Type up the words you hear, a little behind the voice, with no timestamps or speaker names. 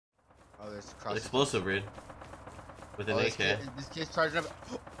Just cross explosive raid. With an AK. This kid's charging up.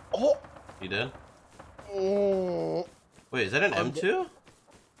 Oh! You did? Oh! Wait, is that an M2?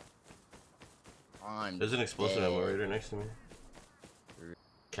 There's an explosive ammo right next to me.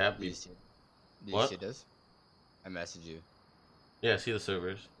 Cap. Do you see this? I messaged you. Yeah, I see the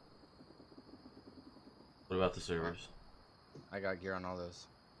servers. What about the servers? I got gear on all those.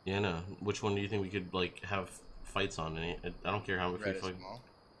 Yeah, no. Which one do you think we could like have fights on? I don't care how much we fight.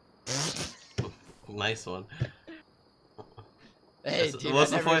 Nice one. Hey, dude,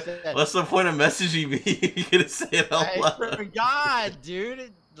 what's the point? What's the point of messaging me? You're gonna say it out loud. I forgot, dude.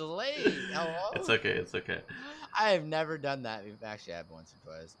 It's delayed. Hello? It's okay. It's okay. I have never done that. We've actually had once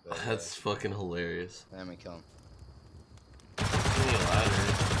or twice. But, that's fucking hilarious. I'm gonna kill him. Give me a ladder.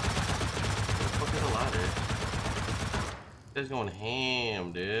 Fucking a ladder. This guy's going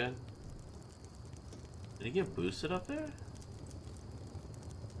ham, dude. Did he get boosted up there?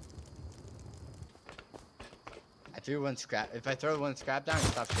 I threw one scrap. If I throw one scrap down, it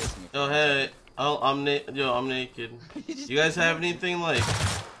stops chasing me. Oh hey, I'm naked. You guys have anything like?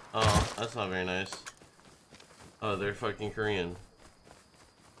 Oh, that's not very nice. Oh, they're fucking Korean.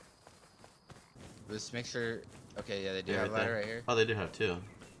 Just make sure. Okay, yeah, they do have a ladder right here. Oh, they do have two.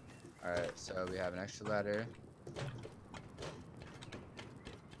 All right, so we have an extra ladder.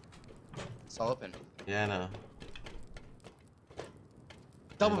 It's all open. Yeah, I know.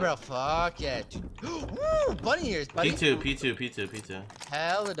 Double barrel, fuck yeah. Woo, bunny ears, buddy. P2.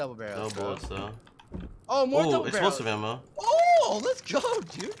 Hell of double barrel. No bullets though. Oh, more double barrels. Explosive ammo. Oh, let's go,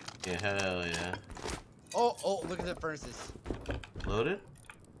 dude. Yeah, hell yeah. Oh, look at the furnaces. Loaded?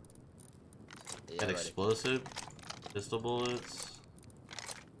 Yeah, got explosive, pistol bullets.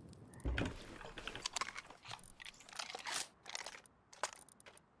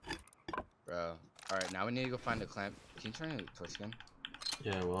 Bro. Alright, now we need to go find a clamp. Can you turn the torch again?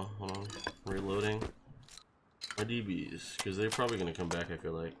 Yeah, well, hold on. Reloading. My DBs, because they're probably gonna come back, I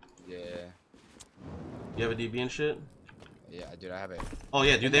feel like. Yeah. You have a DB and shit? Yeah, dude, I have it. Oh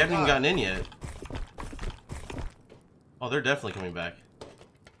yeah, dude, they haven't even gotten in yet. Oh, they're definitely coming back.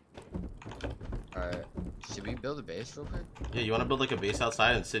 Alright. Should we build a base real quick? Yeah, you wanna build like a base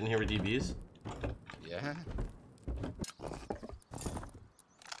outside and sit in here with DBs? Yeah.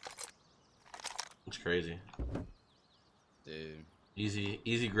 It's crazy. Dude.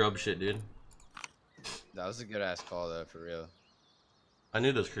 Easy grub shit, dude. That was a good ass call though, for real. I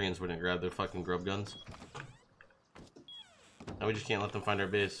knew those Koreans wouldn't grab their fucking grub guns. Now we just can't let them find our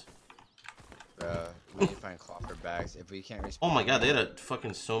base. Bro, we need to find clopper bags. If we can't respawn. Oh my god, they had a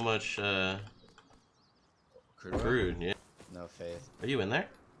fucking so much crude, yeah. No faith. Are you in there?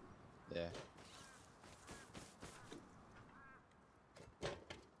 Yeah.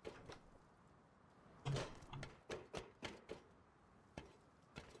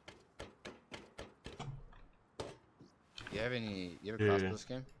 You have a crossbow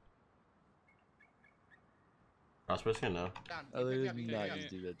skin? Crossbow skin? No. Oh, they did not just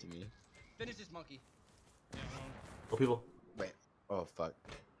do that to me. Finish this monkey. Oh, people. Wait. Oh, fuck.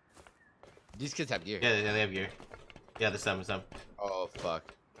 These kids have gear. Yeah, they have gear. Yeah, this time, Oh,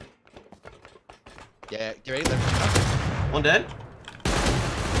 fuck. Yeah, get ready. One dead?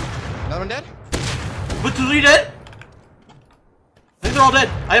 Another one dead? But 3 dead? I think they're all dead.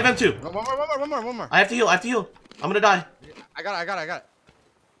 I have M2. One more. I have to heal. I'm gonna die. I got it.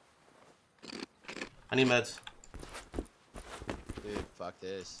 I need meds. Dude, fuck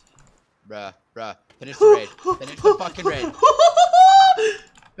this. Bruh. Finish the raid. Finish the fucking raid.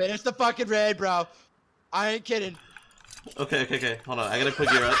 Finish the fucking raid, bro. I ain't kidding. Okay. Hold on. I gotta put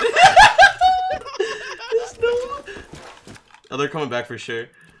gear up. Oh, they're coming back for sure.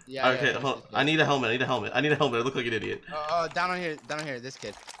 Yeah. Okay, hold on. I need a helmet. I look like an idiot. Oh, down on here. This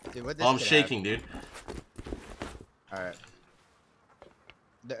kid. Dude, what this I'm kid shaking, dude. Alright.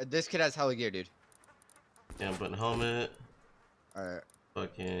 This kid has hella gear, dude. Yeah, I'm putting helmet. Alright.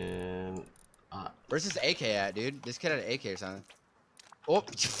 Fucking. Where's this AK at, dude? This kid had an AK or something. Oh,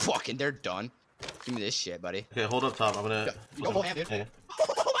 fucking, they're done. Give me this shit, buddy. Okay, hold up top. I'm gonna. You go ham, dude. Okay.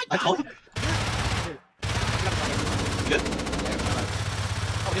 Oh my god. Good?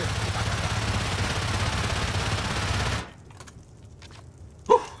 Oh, dude.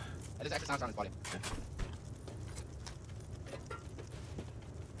 Whew. That just actually sounds on his body. Okay.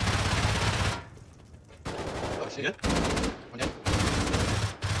 Oh, shit. Good? One dead.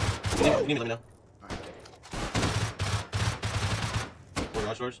 You need me, let me know. More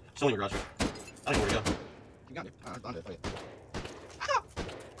garage doors? So many garage doors. I don't know where to go. You got it. I'm dead.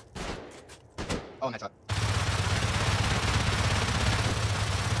 Oh, nice shot.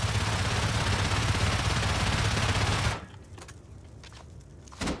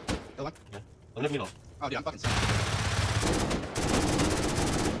 Kill one. Yeah. I'm never Oh, dude, I'm fucking sick.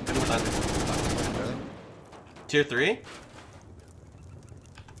 Tier 3?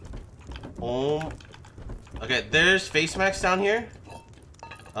 Okay, there's face max down here.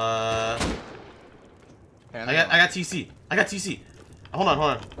 I got TC. I got TC. Hold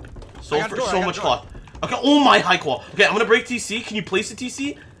on. So much cloth. Okay, oh my high qual. Okay, I'm gonna break TC. Can you place a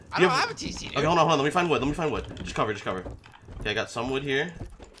TC? I don't have a TC, dude. Okay, hold on. Let me find wood. Just cover. Okay, I got some wood here.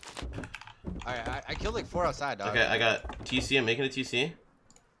 Alright, I killed like 4 outside, dog. Okay, I got TC. I'm making a TC. I'm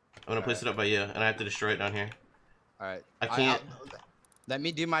gonna place it up by you, and I have to destroy it down here. Alright. I can't. Let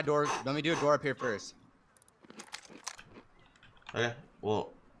me do my door. Let me do a door up here first. Okay.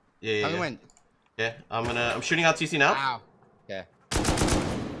 Well. Yeah. Tell me when. Okay. I'm shooting out TC now. Wow. Okay.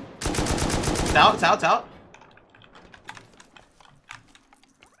 It's out.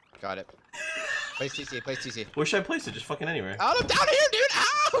 Got it. Place TC. Where should I place it? Just fucking anywhere. Oh, I'm down here, dude.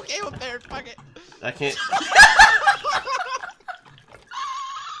 Ow! Okay, up there. Fuck it. I can't.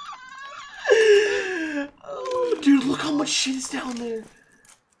 Oh, dude, look how much shit is down there.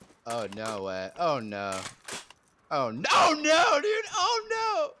 Oh, no way. Oh, no. Oh, no, dude. Oh,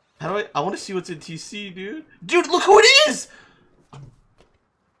 no. How do I want to see what's in TC, dude. Dude, look who it is.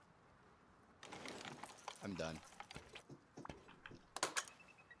 I'm done.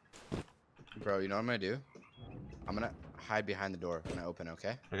 Bro, you know what I'm gonna do? I'm gonna hide behind the door when I open,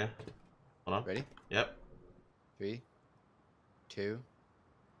 okay? Okay. Hold on. Ready? Yep. 3, 2,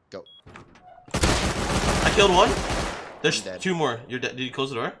 go. I killed one. There's dead. 2 more. You're dead. Did you close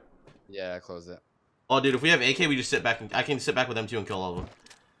the door? Yeah, I closed it. Oh, dude, if we have AK, we just sit back. I can sit back with them too and kill all of them.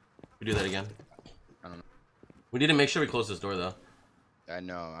 We do that again. I don't know. We need to make sure we close this door though. I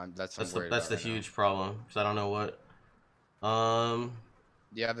know. That's the huge problem. Cause I don't know what.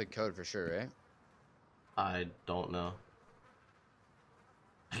 You have the code for sure, right? I don't know.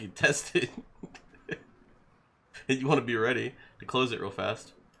 I tested. You want to be ready to close it real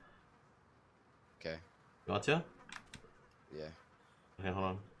fast. Okay. You want to? Yeah. Okay, hold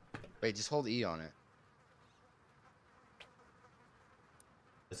on. Wait, just hold E on it.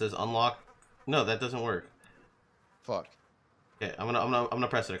 It says unlock. No, that doesn't work. Fuck. Okay, I'm gonna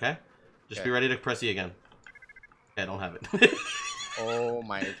press it. Okay. Just okay. be ready to press E again. Okay, I don't have it. Oh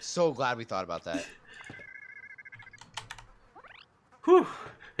my! So glad we thought about that. Whew.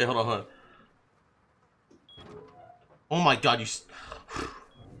 Hey, hold on. Oh my god, you.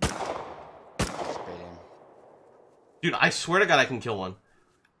 Dude, I swear to God, I can kill one.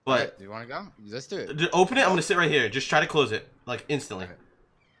 But right, do you want to go? Let's do it. Open it. I'm gonna sit right here. Just try to close it, like instantly. Okay.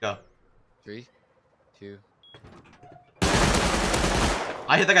 Go. 3, 2.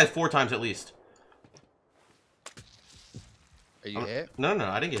 I hit that guy 4 times at least. Are you hit? No,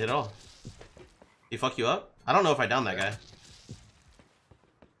 I didn't get hit at all. He fuck you up? I don't know if I downed that guy.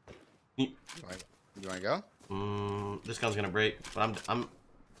 You want to go? This gun's gonna break, but I'm.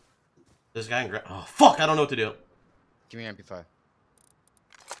 This guy can oh fuck! I don't know what to do. Give me an MP5.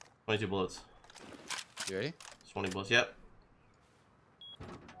 22 bullets. You ready? 20 bullets. Yep.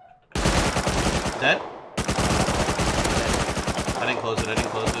 Dead? I didn't close it.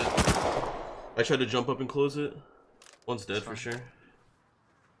 I tried to jump up and close it. One's dead for sure.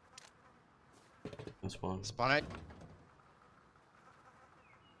 And spawn. Spawn it.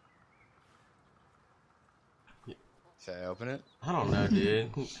 Should I open it? I don't know,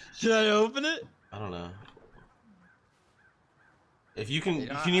 dude. Should I open it? I don't know. If you can,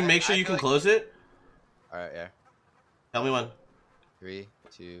 know, can you make sure you can close it? All right, yeah. Tell me when. 3,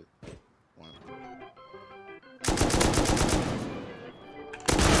 2, 1.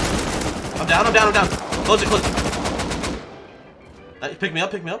 I'm down. Close it. Pick me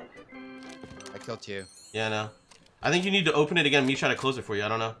up. I killed 2. Yeah, I know. I think you need to open it again. Me try to close it for you. I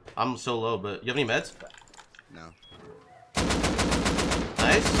don't know. I'm so low, but you have any meds? No.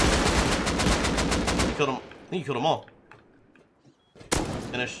 Nice. You killed him. I think you killed them all.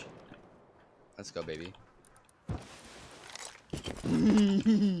 Finish. Let's go, baby.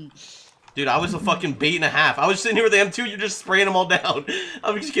 Dude, I was a fucking bait and a half. I was sitting here with the M2, you're just spraying them all down.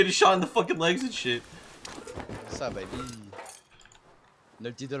 I'm just getting shot in the fucking legs and shit. What's up, baby?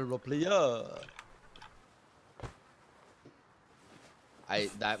 Le titre role player.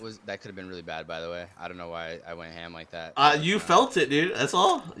 That could have been really bad, by the way. I don't know why I went ham like that. You felt it, dude. That's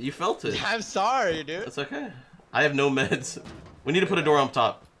all. You felt it. I'm sorry, dude. That's okay. I have no meds. We need to put a door on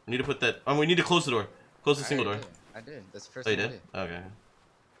top. We need to put that. We need to close the door. Close the single door. I did. That's the first thing I did. Okay.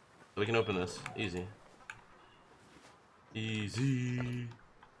 So we can open this. Easy. Easy.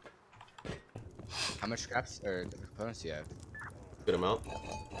 How much scraps or components do you have? Good amount.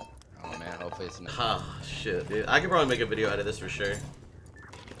 Oh man, hopefully it's enough. Ah, shit, dude. I could probably make a video out of this for sure.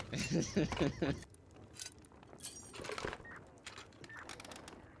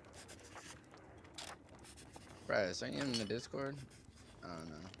 Bryce, aren't you in the Discord? I don't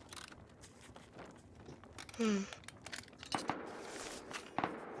know.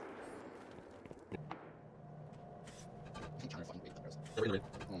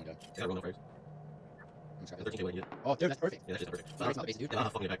 Oh my god. Oh, dude, that's perfect. Yeah, that's just perfect. No, it's not basic, dude. Yeah, I'll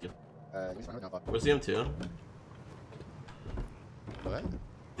fucking back you. Use one, no, fuck. What's the M2? What?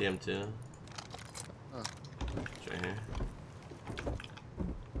 The M2. Oh. It's right here.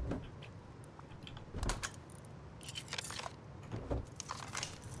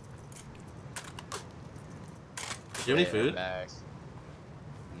 Do you have any food? Bags.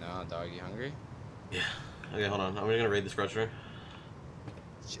 No, dog, you hungry? Yeah. Okay, hold on. I'm gonna raid this grocery.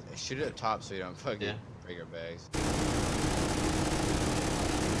 Shoot it at the top so you don't fucking Yeah. break our bags.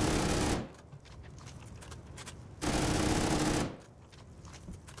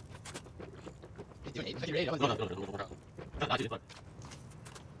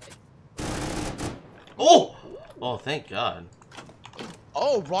 Oh! Oh, thank God.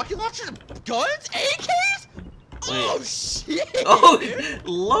 Oh, rocket launchers, guns, AKs? Oh shit! Oh,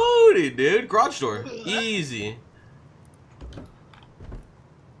 loaded, dude. Garage door. Easy.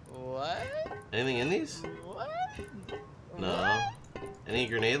 What? Anything in these? What? No. What? Any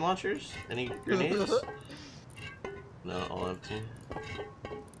grenade launchers? Any grenades? No, all empty.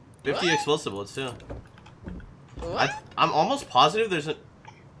 50 What? explosive bullets too. What? I'm almost positive there's a.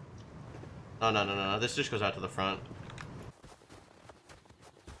 No. This just goes out to the front.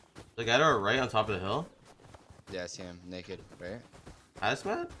 The guy to our right on top of the hill? Yeah, I see him naked, right?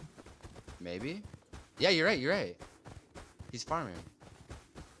 Hazmat? Maybe? Yeah, you're right. He's farming.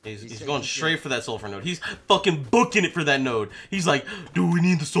 He's going straight for that sulfur node. He's fucking booking it for that node. He's like, dude, we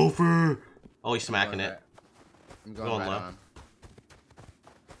need the sulfur. Oh, he's smacking it. Right. I'm going right left. on him.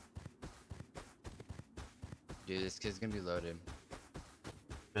 Dude, this kid's gonna be loaded.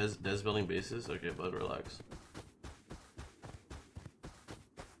 Des building bases? Okay, bud, relax.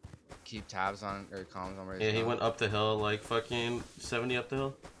 Keep tabs on, or comms on where he's Yeah, he going. went up the hill, like fucking 70 up the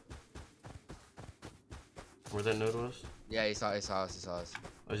hill. Where that node was? Yeah, he saw us.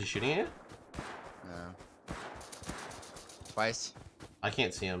 Oh, is he shooting at you? No. Twice. I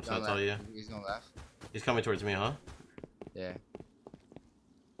can't see him, so Going that's all left. you. He's going left. He's coming towards me, huh? Yeah.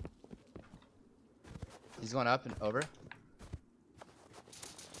 He's going up and over. 3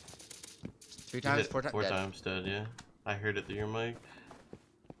 He's times, hit 4 times. 4 times dead, yeah. I heard it through your mic.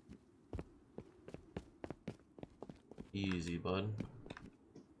 Easy, bud.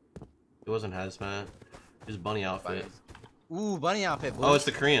 It wasn't hazmat. It was bunny outfit. Ooh, bunny outfit. Boys. Oh, it's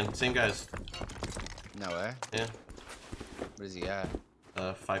the Korean. Same guys. No way. Yeah. What is he at?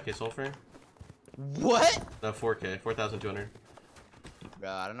 5k sulfur. What? No, 4k. 4,200. Bro,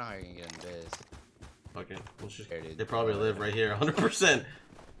 I don't know how you're gonna get in this. Okay. Let's just, Here, dude. they probably live right here, 100%.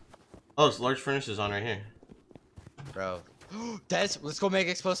 Oh, it's large furnace is on right here. Bro. Des, let's go make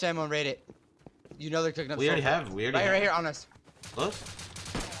explosive ammo and raid it. You know they're cooking up. We already sulfur. have. We already Right, have. right here on us. Close?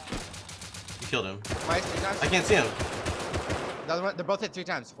 You killed him. Twice, 3 times. I can't see him. The other one, they're both hit 3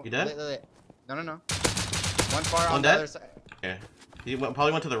 times. You dead? No. One far on One the dead? other side. Okay. He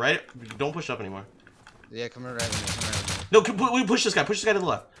probably went to the right. Don't push up anymore. Yeah, come right with me. Come right with me. No, we push this guy. Push this guy to the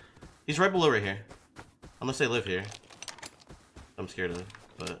left. He's right below right here. Unless they live here. I'm scared of them,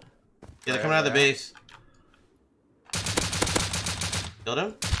 but yeah, they're coming out of the base. Killed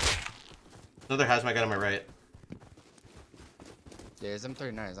him. Another hazmat guy on my right. Yeah, it's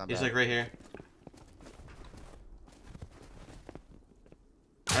M249. It's not He's bad. like right here.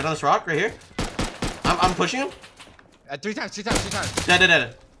 Right on this rock, right here. I'm pushing him. 3 times.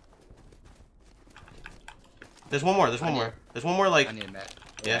 Dead. There's one more. There's one more. Like I need a net.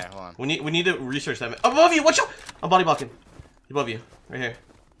 yeah. Hold on. We need to research that. Above you. Watch out. I'm body blocking. Above you. Right here.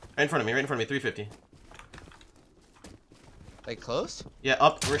 Right in front of me. 350. Like close? Yeah.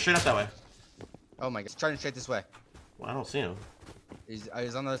 Up. We're straight up that way. Oh my god. He's turning straight this way. Well, I don't see him. He's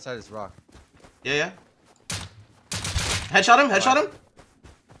on the other side of this rock. Yeah. Headshot him.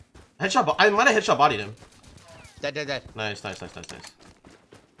 Headshot. I might have headshot bodied him. Dead. Nice. That is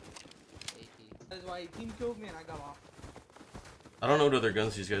why he team killed me and I got off. I don't know what other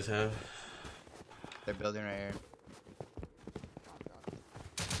guns these guys have. They're building right here.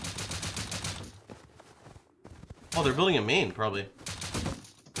 Oh, they're building a main, probably.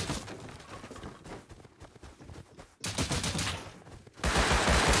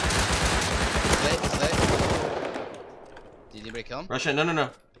 Lit. Did anybody kill him? Russia. No.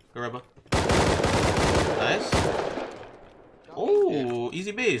 Go Rebel. Nice. Oh,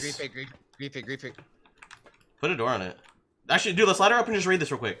 easy base. Grief it. Put a door on it. Actually, dude, let's ladder up and just raid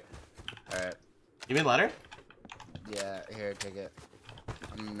this real quick. Alright. You mean ladder? Yeah, here, take it.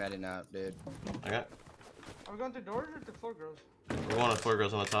 I'm ready up, dude. Okay. Are we going through doors or through floor girls? We're going on 4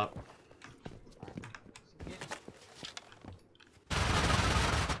 girls on the top.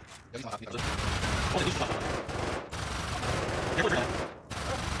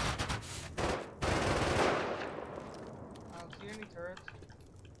 I don't see any turrets.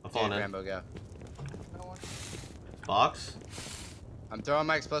 I'm falling in. Rambo, go. No one. Box? I'm throwing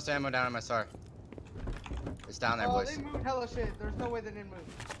my explosive ammo down on my SAR. It's down there, Oh, boys. they moved hella shit. There's no way they didn't move.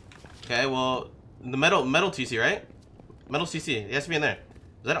 Okay, well, the metal TC, right? Metal TC. It has to be in there.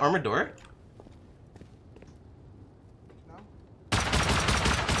 Is that an armored door? No?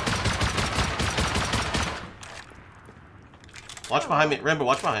 Watch behind me. Rambo,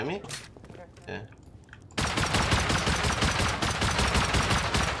 watch behind me. Okay. Yeah.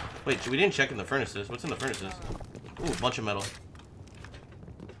 Wait, we didn't check in the furnaces. What's in the furnaces? Ooh, bunch of metal.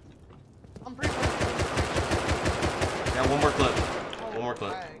 I'm pretty sure. Yeah, one more clip. Oh, One more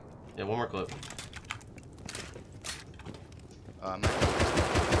clip. lag. Yeah, one more clip. Oh, I'm not.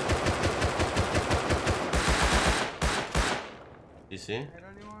 You see? Hit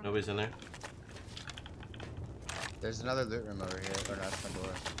anyone? Nobody's in there. There's another loot room over here. Or not, front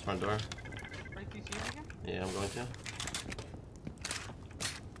door. Front door. Break TCs again? Yeah, I'm going to.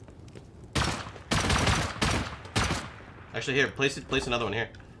 Actually, here, place another one here.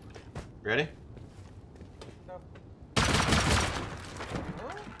 You ready? No.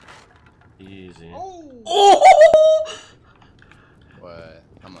 Easy. Oh! Oh! What?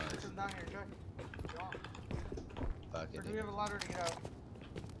 Come on. There's some down here, Josh. Fuck Or it, do we dude. have a ladder to get out?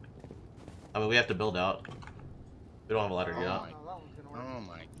 I mean, we have to build out. We don't have a ladder to get Oh, out. no, that one's gonna work. Oh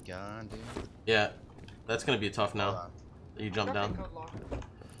my god, dude. Yeah, that's gonna be tough Hold now. on. You jump Traffic down. code lock.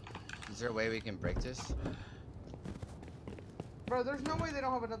 Is there a way we can break this? Bro, there's no way they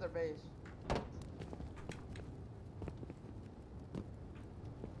don't have another base.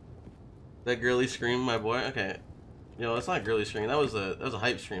 That girly scream, my boy. Okay. Yo, that's not a girly scream. That was a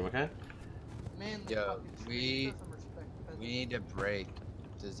hype stream. Okay. Man, Yo, fucking shit. we- Show some respect, peasant. We need to break.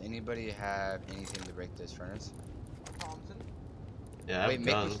 Does anybody have anything to break this furnace? Thompson. Yeah, I Wait, have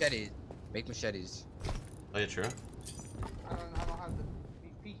make guns. machetes. Make machetes. Oh, yeah, true. I don't have the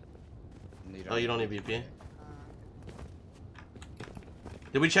BP. Oh, you don't need BP. Uh,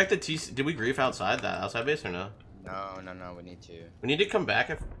 Did we check the TC? Did we grief outside that outside base or no? No, we need to. We need to come back.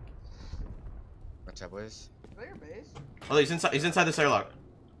 If... What's up, boys? is that your base? Oh, he's inside. He's inside this airlock.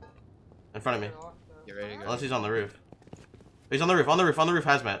 In front of me. Get ready to go. Unless he's on the roof. He's on the roof. On the roof. On the roof.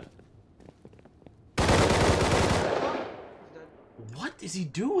 Hazmat. He's dead. What is he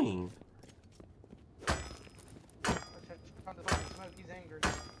doing? Watch out the fucking smoke, he's angry.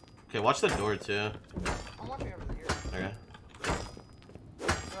 Okay, watch the door too. I'm watching over here. Okay.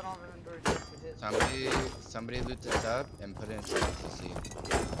 Got on inventory just to hit. Somebody loot this up and put it inside the TC.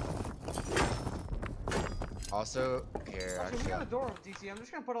 Also, here, Actually, we actually. got a door with DC. I'm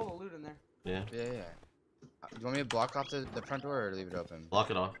just gonna put all the loot in there. Yeah. Yeah. Do you want me to block off the front door or leave it open? Block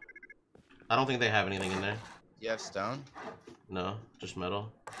it off. I don't think they have anything in there. You have stone? No, just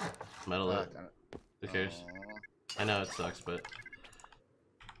metal. Metal Fuck, it. I don't- Who cares? Aw. I know it sucks, but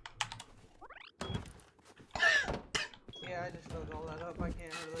Yeah, I just filled all that up. I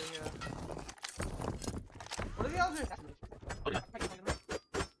can't really, What are the others? okay.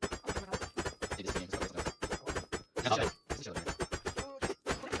 You just need to focus now. Okay. Just chill here.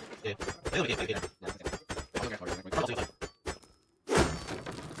 Yeah. Yeah, I'll look at it.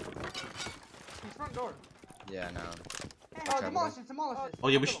 He's front door. Yeah, no. Oh, demolish it, demolish it. Oh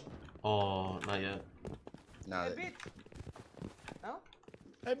yeah, we should. Oh, not yet. No. Hey, bitch. No?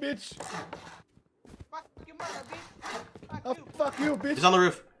 Hey, bitch. Fuck you, mother, bitch. Fuck Oh, you. fuck you, bitch. He's on the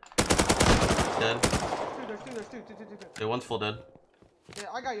roof. Dead. There's two. Okay, one's full dead. Yeah,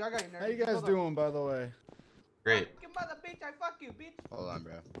 I got you, nerd. How you guys Hold on. doing, by the way? Great. Fuck you, mother, bitch. I fuck you, bitch. Hold on,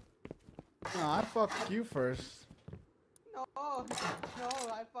 bro. No, I fucked you first. No,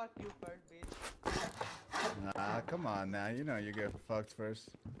 I fuck you first, bitch. Nah, come on now. You know you get fucked first.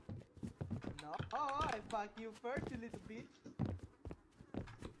 No, I fuck you first, you little bitch.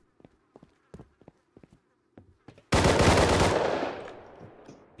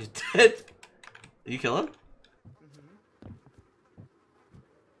 He's dead. Did you kill him?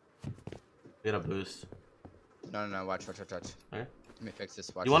 We got a boost. No. Watch. Okay. Let me fix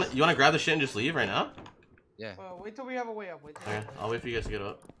this. Watch. You wanna grab the shit and just leave right now? Yeah. Well, wait till we have a way up. Wait till we Okay, have a way I'll wait for you guys to get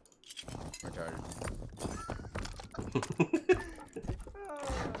up. Retarded. Oh,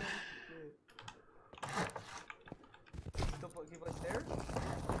 shit. Still keep us stairs?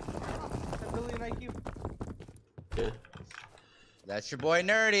 10 billion IQ. Yeah. That's your boy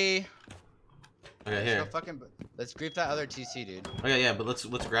Nerdy. Okay, Let's here. go fucking. Let's grief that other TC, dude. Okay, yeah, but let's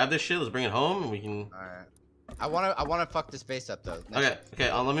grab this shit. Let's bring it home, and we can. All right. I wanna fuck this base up though. Okay, okay.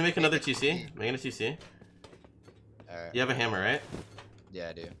 Let me make another TC. Making a TC. All right. You have a hammer, right? Yeah,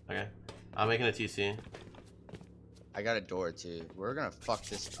 I do. Okay. I'm making a TC. I got a door too. We're gonna fuck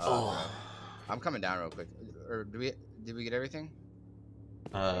this up. Oh. Bro. I'm coming down real quick. Or did we get everything?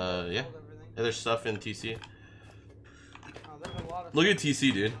 Yeah. Yeah, Hold everything. there's stuff in TC. Oh, there's a lot of Look at stuff.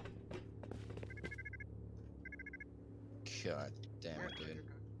 TC, dude. God damn You're it, good, dude. you're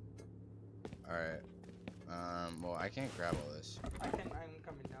good. All right. Well, I can't grab all this. I'm coming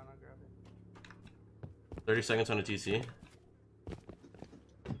down. I'll grab it. 30 seconds on a TC.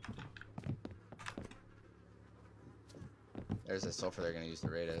 There's a sulfur they're gonna use to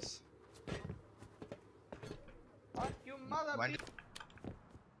raid us. Fuck you, mother When- bitch.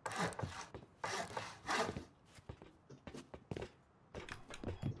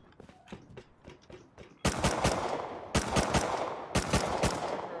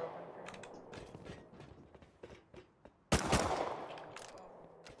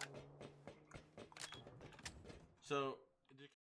 So